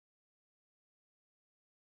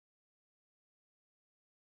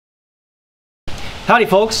Howdy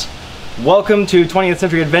folks, welcome to 20th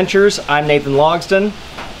Century Adventures. I'm Nathan Logston,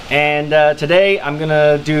 and today I'm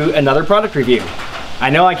gonna do another product review.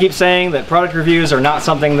 I know I keep saying that product reviews are not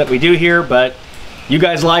something that we do here, but you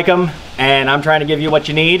guys like them, and I'm trying to give you what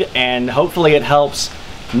you need, and hopefully it helps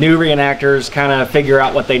new reenactors kind of figure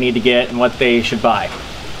out what they need to get and what they should buy.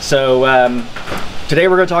 So today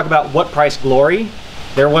we're going to talk about What Price Glory.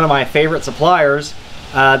 They're one of my favorite suppliers.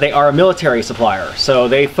 They are a military supplier, so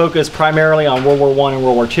they focus primarily on World War I and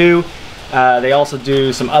World War II. They also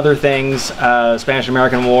do some other things,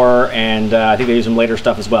 Spanish-American War, and I think they do some later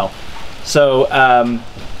stuff as well. So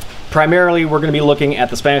primarily we're going to be looking at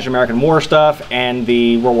the Spanish-American War stuff and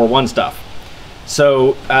the World War I stuff.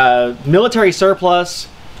 So military surplus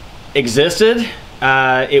existed.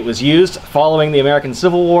 It was used following the American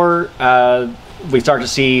Civil War. We start to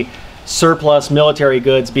see surplus military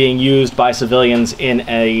goods being used by civilians in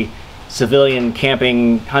a civilian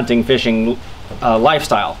camping, hunting, fishing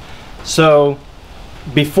lifestyle. So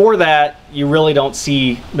before that, you really don't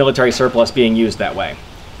see military surplus being used that way.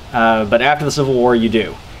 But after the Civil War, you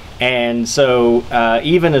do. And so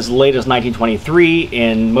even as late as 1923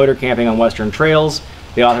 in motor camping on Western trails,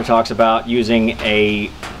 the author talks about using a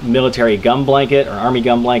military gum blanket or army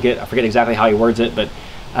gum blanket. I forget exactly how he words it, but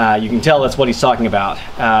you can tell that's what he's talking about.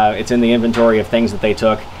 It's in the inventory of things that they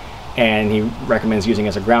took, and he recommends using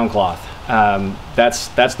as a ground cloth. That's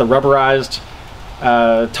the rubberized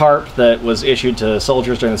tarp that was issued to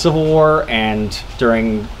soldiers during the Civil War and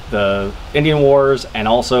during the Indian Wars and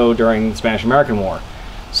also during the Spanish-American War.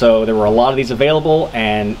 So there were a lot of these available,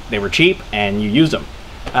 and they were cheap, and you used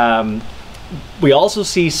them. We also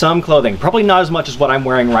see some clothing, probably not as much as what I'm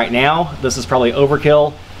wearing right now. This is probably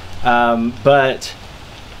overkill, but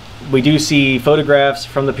we do see photographs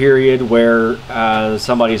from the period where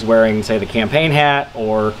somebody's wearing, say, the campaign hat,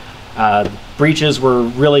 or breeches were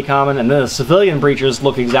really common, and then the civilian breeches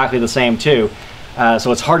look exactly the same too.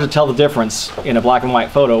 So it's hard to tell the difference in a black and white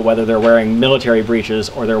photo whether they're wearing military breeches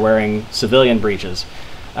or they're wearing civilian breeches.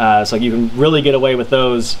 So you can really get away with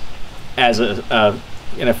those as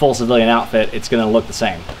in a full civilian outfit. It's going to look the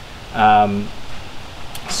same.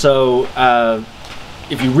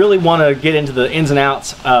 If you really want to get into the ins and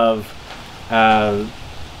outs of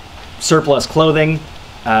surplus clothing,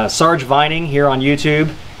 Sarge Vining here on YouTube,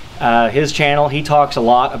 his channel, he talks a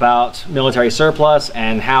lot about military surplus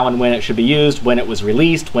and how and when it should be used, when it was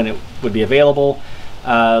released, when it would be available.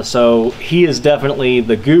 So he is definitely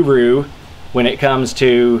the guru when it comes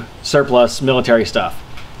to surplus military stuff.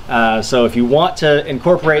 So if you want to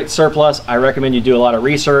incorporate surplus, I recommend you do a lot of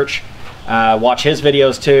research. Watch his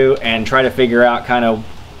videos too, and try to figure out kind of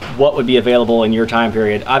what would be available in your time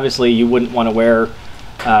period. Obviously, you wouldn't want to wear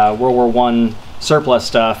World War I surplus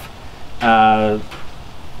stuff,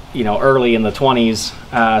 you know, early in the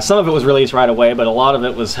 20s. Some of it was released right away, but a lot of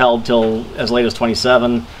it was held till as late as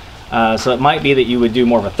 27. So it might be that you would do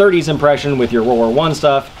more of a 30s impression with your World War I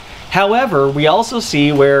stuff. However, we also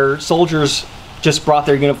see where soldiers just brought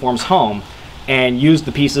their uniforms home and used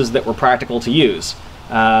the pieces that were practical to use.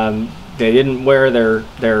 They didn't wear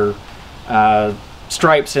their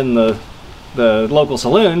stripes in the local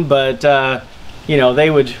saloon, but you know, they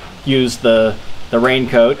would use the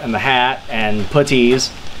raincoat and the hat and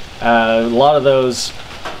puttees. A lot of those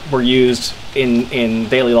were used in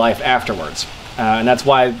daily life afterwards, and that's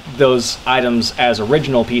why those items as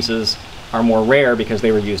original pieces are more rare, because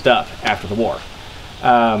they were used up after the war.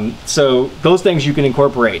 So those things you can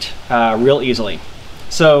incorporate real easily.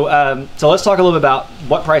 So let's talk a little bit about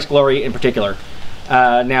What Price Glory in particular.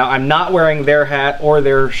 Now, I'm not wearing their hat or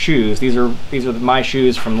their shoes. These are my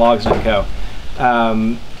shoes from Logston & Co.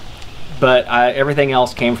 But everything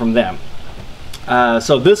else came from them.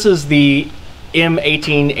 So this is the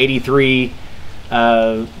M1883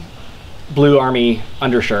 Blue Army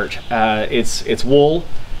undershirt. It's wool.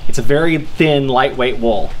 It's a very thin, lightweight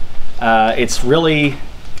wool. It's really,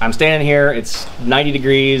 I'm standing here, it's 90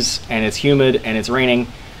 degrees and it's humid and it's raining,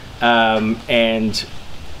 and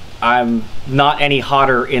I'm not any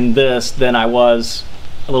hotter in this than I was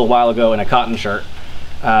a little while ago in a cotton shirt.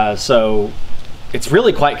 So it's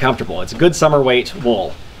really quite comfortable. It's a good summer weight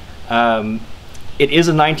wool. It is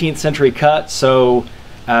a 19th century cut, so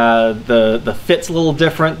the fit's a little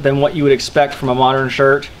different than what you would expect from a modern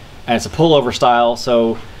shirt, and it's a pullover style,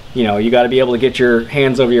 so you know, you got to be able to get your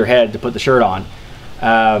hands over your head to put the shirt on.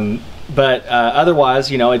 But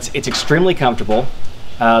otherwise, you know, it's extremely comfortable.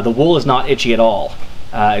 The wool is not itchy at all.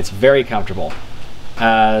 It's very comfortable.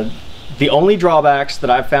 The only drawbacks that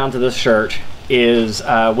I've found to this shirt is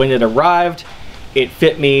when it arrived, it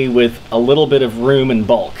fit me with a little bit of room and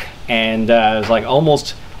bulk, and it was like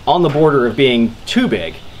almost on the border of being too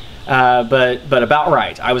big. but about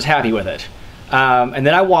right. I was happy with it. And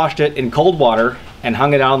then I washed it in cold water and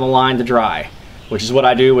hung it out on the line to dry, which is what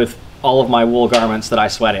I do with all of my wool garments that I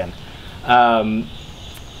sweat in.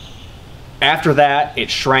 After that, it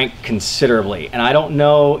shrank considerably, and I don't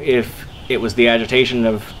know if it was the agitation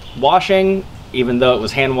of washing, even though it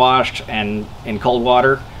was hand washed and in cold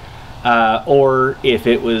water, or if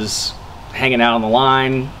it was hanging out on the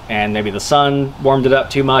line and maybe the sun warmed it up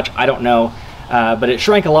too much. I don't know, but it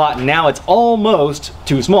shrank a lot, and now it's almost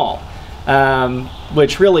too small,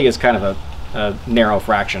 which really is kind of a narrow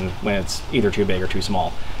fraction when it's either too big or too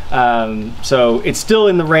small. So it's still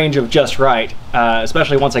in the range of just right,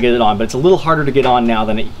 especially once I get it on, but it's a little harder to get on now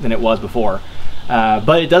than it was before.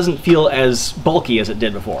 But it doesn't feel as bulky as it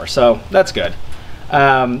did before, so that's good.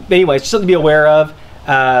 Anyway, it's something to be aware of.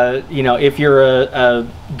 You know, if you're a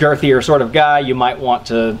girthier sort of guy, you might want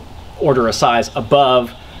to order a size above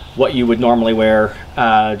what you would normally wear,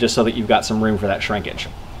 just so that you've got some room for that shrinkage.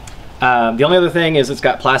 The only other thing is it's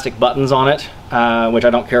got plastic buttons on it, which I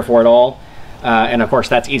don't care for at all. And of course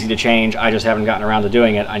that's easy to change. I just haven't gotten around to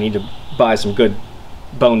doing it. I need to buy some good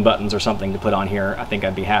bone buttons or something to put on here. I think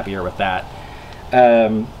I'd be happier with that.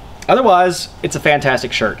 Otherwise, it's a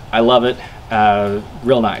fantastic shirt. I love it.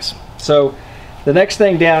 Real nice. So the next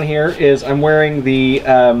thing down here is I'm wearing the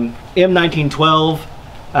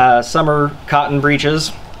M1912 summer cotton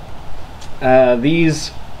breeches.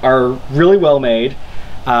 These are really well made.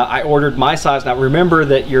 I ordered my size. Now remember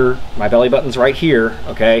that my belly button's right here,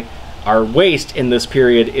 okay? Our waist in this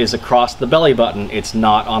period is across the belly button. It's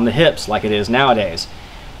not on the hips like it is nowadays.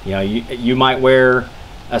 You know, you might wear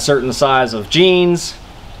a certain size of jeans,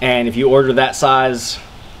 and if you order that size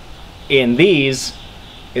in these,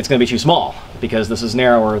 it's gonna be too small because this is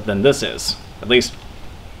narrower than this is. At least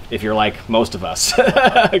if you're like most of us.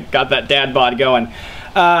 Got that dad bod going.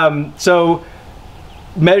 So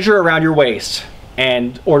measure around your waist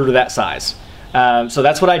and order that size. So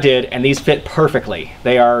that's what I did, and these fit perfectly.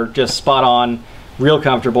 They are just spot on, real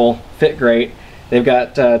comfortable, fit great. They've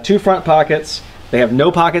got 2 front pockets. They have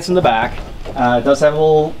no pockets in the back. It does have a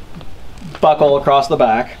little buckle across the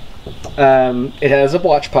back. It has a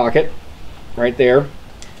watch pocket right there.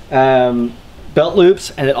 Belt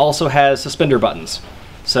loops, and it also has suspender buttons.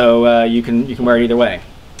 So you can wear it either way.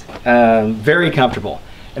 Very comfortable.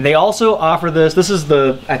 And they also offer this is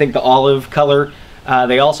I think the olive color.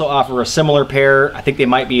 They also offer a similar pair. I think they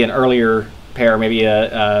might be an earlier pair, maybe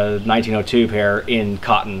a 1902 pair in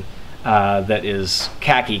cotton that is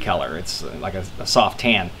khaki color. It's like a soft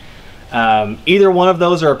tan. Either one of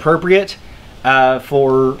those are appropriate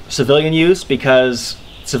for civilian use because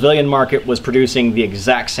civilian market was producing the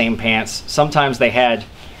exact same pants. Sometimes they had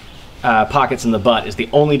pockets in the butt is the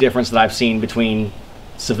only difference that I've seen between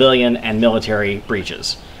civilian and military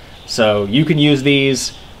breeches. So you can use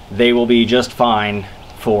these. They will be just fine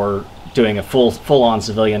for doing a full-on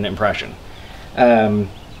civilian impression. The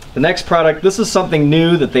next product, this is something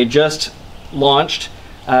new that they just launched.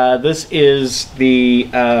 This is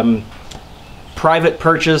the private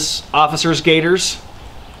purchase officers' gaiters.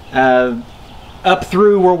 Up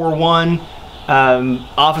through World War I,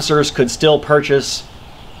 officers could still purchase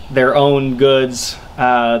their own goods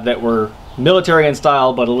that were military in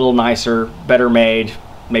style, but a little nicer, better made,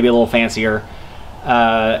 maybe a little fancier.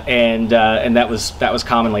 And that was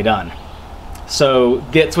commonly done. So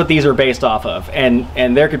that's what these are based off of,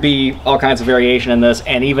 and there could be all kinds of variation in this,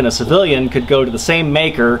 and even a civilian could go to the same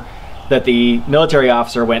maker that the military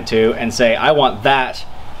officer went to and say, I want that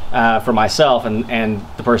for myself, and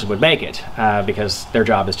the person would make it because their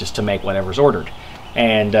job is just to make whatever's ordered,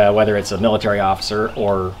 and whether it's a military officer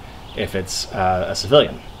or if it's a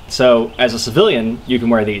civilian. So as a civilian, you can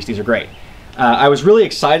wear these. These are great. I was really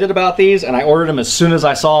excited about these, and I ordered them as soon as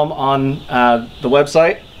I saw them on the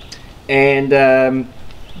website. And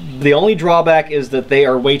the only drawback is that they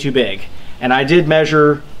are way too big. And I did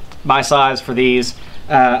measure my size for these.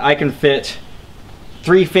 I can fit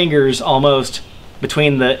 3 fingers almost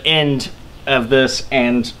between the end of this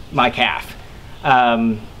and my calf.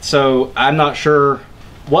 So I'm not sure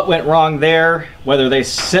what went wrong there, whether they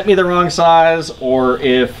sent me the wrong size or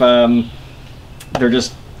if they're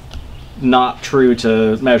just not true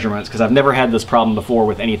to measurements, because I've never had this problem before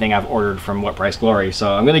with anything I've ordered from What Price Glory.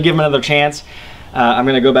 So I'm going to give them another chance. I'm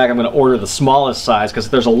going to go back, I'm going to order the smallest size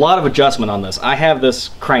because there's a lot of adjustment on this. I have this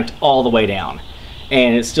cranked all the way down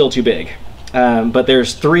and it's still too big. But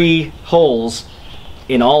there's 3 holes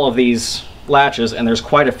in all of these latches, and there's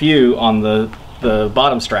quite a few on the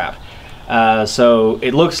bottom strap. So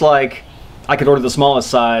it looks like I could order the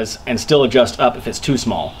smallest size and still adjust up if it's too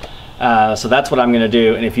small. So that's what I'm going to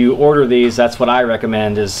do, and if you order these, that's what I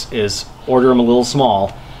recommend is order them a little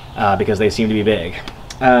small, because they seem to be big.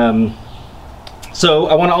 So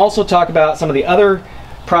I want to also talk about some of the other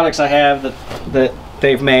products I have that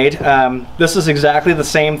they've made. This is exactly the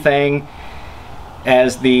same thing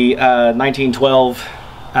as the 1912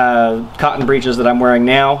 cotton breeches that I'm wearing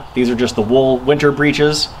now. These are just the wool winter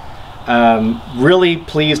breeches. Really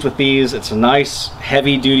pleased with these. It's a nice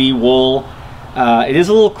heavy duty wool. It is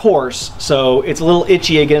a little coarse, so it's a little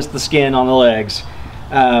itchy against the skin on the legs,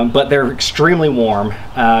 but they're extremely warm.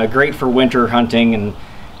 Great for winter hunting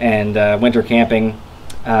and winter camping.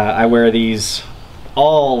 I wear these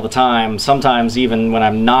all the time. Sometimes even when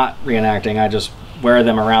I'm not reenacting, I just wear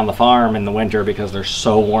them around the farm in the winter because they're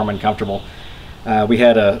so warm and comfortable. We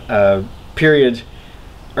had a period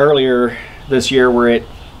earlier this year where it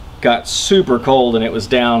got super cold and it was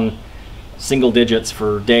down single digits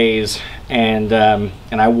for days, and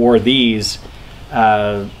I wore these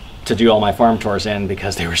to do all my farm tours in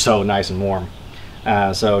because they were so nice and warm.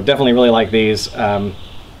 So definitely really like these, and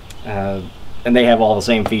they have all the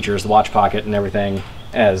same features, the watch pocket and everything,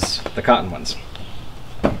 as the cotton ones.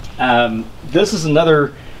 This is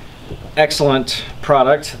another excellent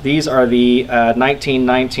product. These are the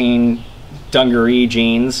 1919 dungaree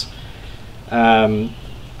jeans.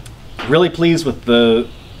 Really pleased with the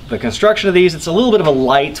construction of these. It's a little bit of a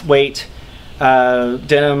lightweight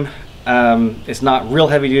denim. It's not real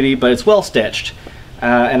heavy duty, but it's well stitched,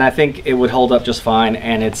 and I think it would hold up just fine,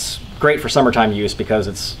 and it's great for summertime use because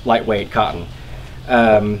it's lightweight cotton.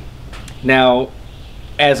 Now,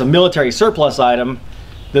 as a military surplus item,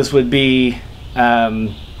 this would be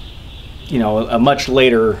you know, a much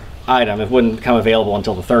later item. It wouldn't become available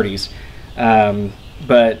until the 30s,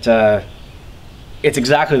 but it's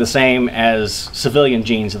exactly the same as civilian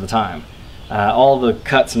jeans at the time. All the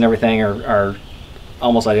cuts and everything are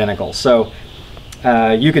almost identical. So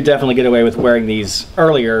you could definitely get away with wearing these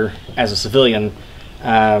earlier as a civilian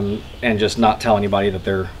and just not tell anybody that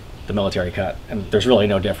they're the military cut, and there's really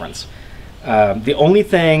no difference. The only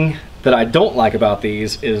thing that I don't like about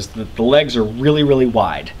these is that the legs are really, really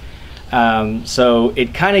wide. So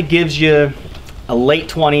it kind of gives you a late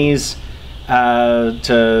 20s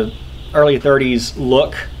to early 30s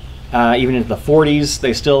look. Even into the 40s,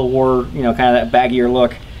 they still wore, you know, kind of that baggier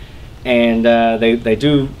look, and they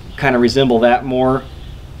do kind of resemble that more.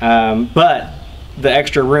 But the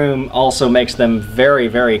extra room also makes them very,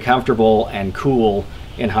 very comfortable and cool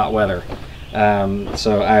in hot weather.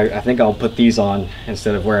 So I think I'll put these on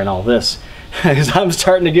instead of wearing all this because I'm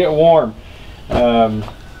starting to get warm. Then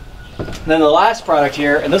the last product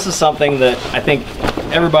here, and this is something that I think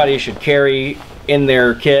everybody should carry in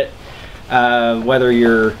their kit, whether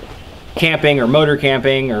you're camping or motor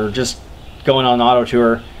camping or just going on an auto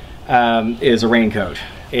tour, is a raincoat.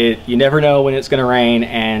 You never know when it's going to rain,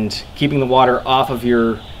 and keeping the water off of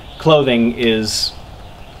your clothing is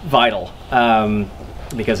vital,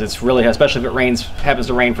 because it's really, especially if it happens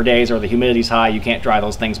to rain for days or the humidity's high, you can't dry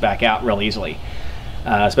those things back out real easily,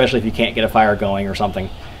 especially if you can't get a fire going or something.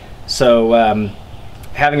 So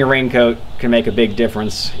having a raincoat can make a big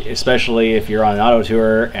difference, especially if you're on an auto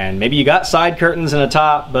tour and maybe you got side curtains and a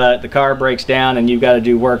top, but the car breaks down and you've got to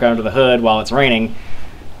do work under the hood while it's raining.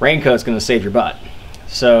 Raincoat's going to save your butt.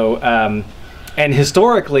 So, and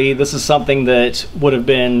historically, this is something that would have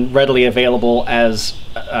been readily available as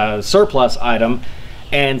a surplus item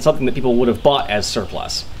and something that people would have bought as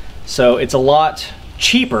surplus. So it's a lot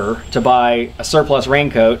cheaper to buy a surplus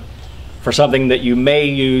raincoat for something that you may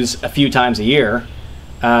use a few times a year,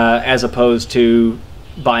 as opposed to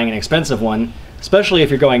buying an expensive one, especially if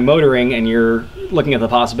you're going motoring and you're looking at the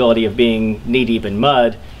possibility of being knee-deep in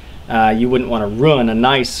mud. You wouldn't want to ruin a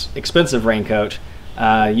nice, expensive raincoat.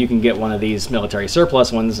 You can get one of these military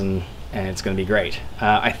surplus ones, and it's going to be great.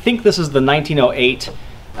 I think this is the 1908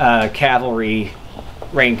 cavalry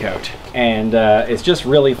raincoat, and it's just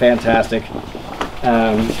really fantastic.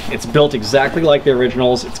 It's built exactly like the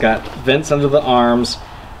originals. It's got vents under the arms.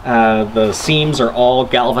 The seams are all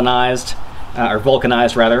galvanized, or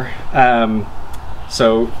vulcanized rather.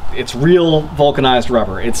 So it's real vulcanized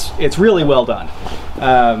rubber. It's really well done.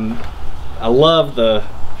 I love the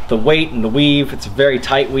weight and the weave. It's a very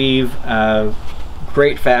tight weave,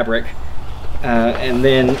 great fabric, and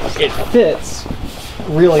then it fits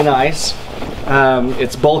really nice.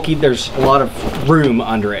 It's bulky. There's a lot of room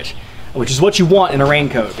under it, which is what you want in a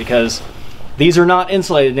raincoat, because these are not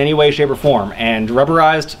insulated in any way, shape, or form, and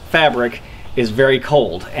rubberized fabric is very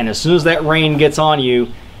cold, and as soon as that rain gets on you,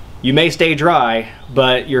 you may stay dry,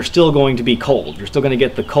 but you're still going to be cold. You're still going to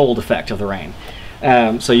get the cold effect of the rain.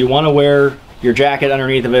 So you want to wear your jacket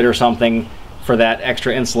underneath of it or something for that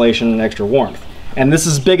extra insulation and extra warmth. And this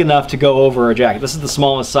is big enough to go over a jacket. This is the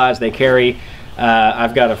smallest size they carry.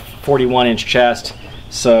 I've got a 41-inch chest,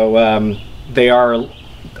 so they are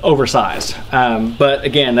oversized. But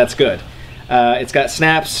again, that's good. It's got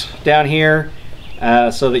snaps down here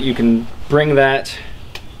so that you can bring that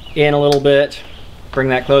in a little bit, bring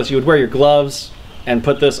that close. You would wear your gloves and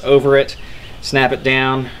put this over it, snap it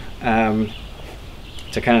down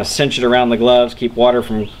to kind of cinch it around the gloves, keep water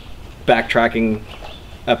from backtracking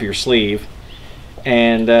up your sleeve.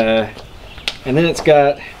 And then it's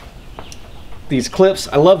got these clips.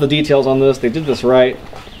 I love the details on this. They did this right.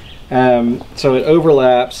 So it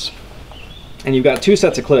overlaps, and you've got two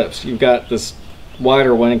sets of clips. You've got this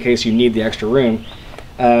wider one in case you need the extra room,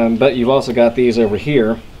 but you've also got these over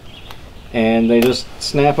here, and they just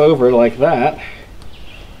snap over like that.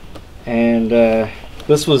 And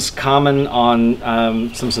this was common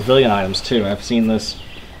on some civilian items too. I've seen this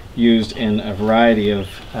used in a variety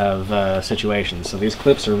of situations. So these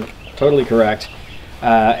clips are totally correct.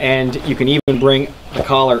 And you can even bring the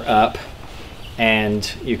collar up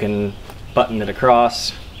and you can button it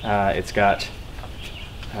across. It's got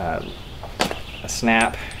a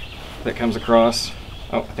snap that comes across.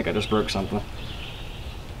 Oh, I think I just broke something.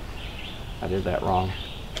 I did that wrong.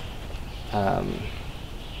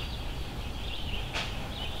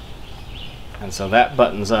 And so that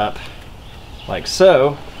buttons up like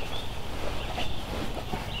so.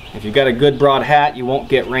 If you've got a good broad hat, you won't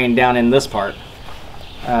get rain down in this part.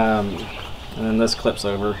 And then this clips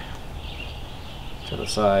over to the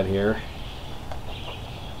side here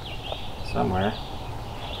somewhere.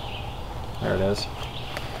 There it is.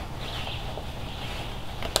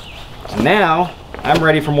 And now I'm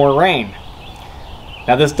ready for more rain.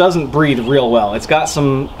 Now this doesn't breathe real well. It's got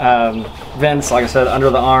some vents, like I said, under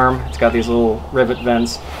the arm. It's got these little rivet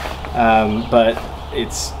vents, but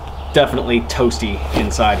it's definitely toasty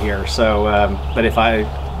inside here. So, but if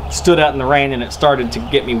I stood out in the rain and it started to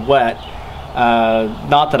get me wet,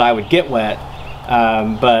 not that I would get wet,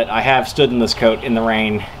 but I have stood in this coat in the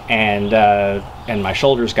rain, and my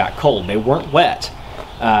shoulders got cold. They weren't wet,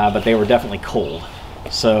 but they were definitely cold.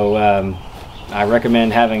 So I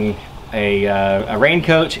recommend having a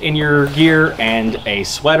raincoat in your gear and a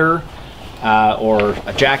sweater or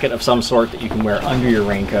a jacket of some sort that you can wear under your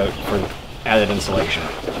raincoat for added insulation.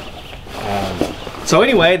 So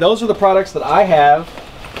anyway, those are the products that I have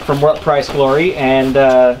from What Price Glory, and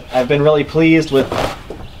I've been really pleased with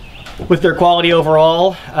their quality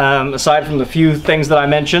overall, aside from the few things that I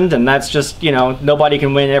mentioned, and that's just, you know, nobody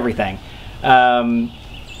can win everything.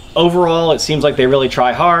 Overall, it seems like they really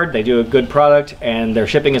try hard. They do a good product, and their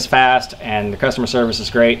shipping is fast, and the customer service is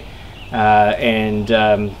great. And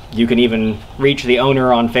you can even reach the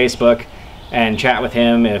owner on Facebook and chat with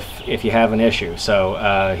him if you have an issue.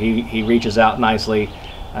 So he reaches out nicely.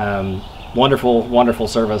 Wonderful, wonderful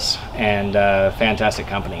service, and fantastic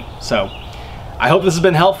company. So I hope this has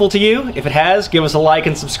been helpful to you. If it has, give us a like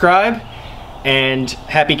and subscribe. And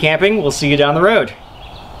happy camping. We'll see you down the road.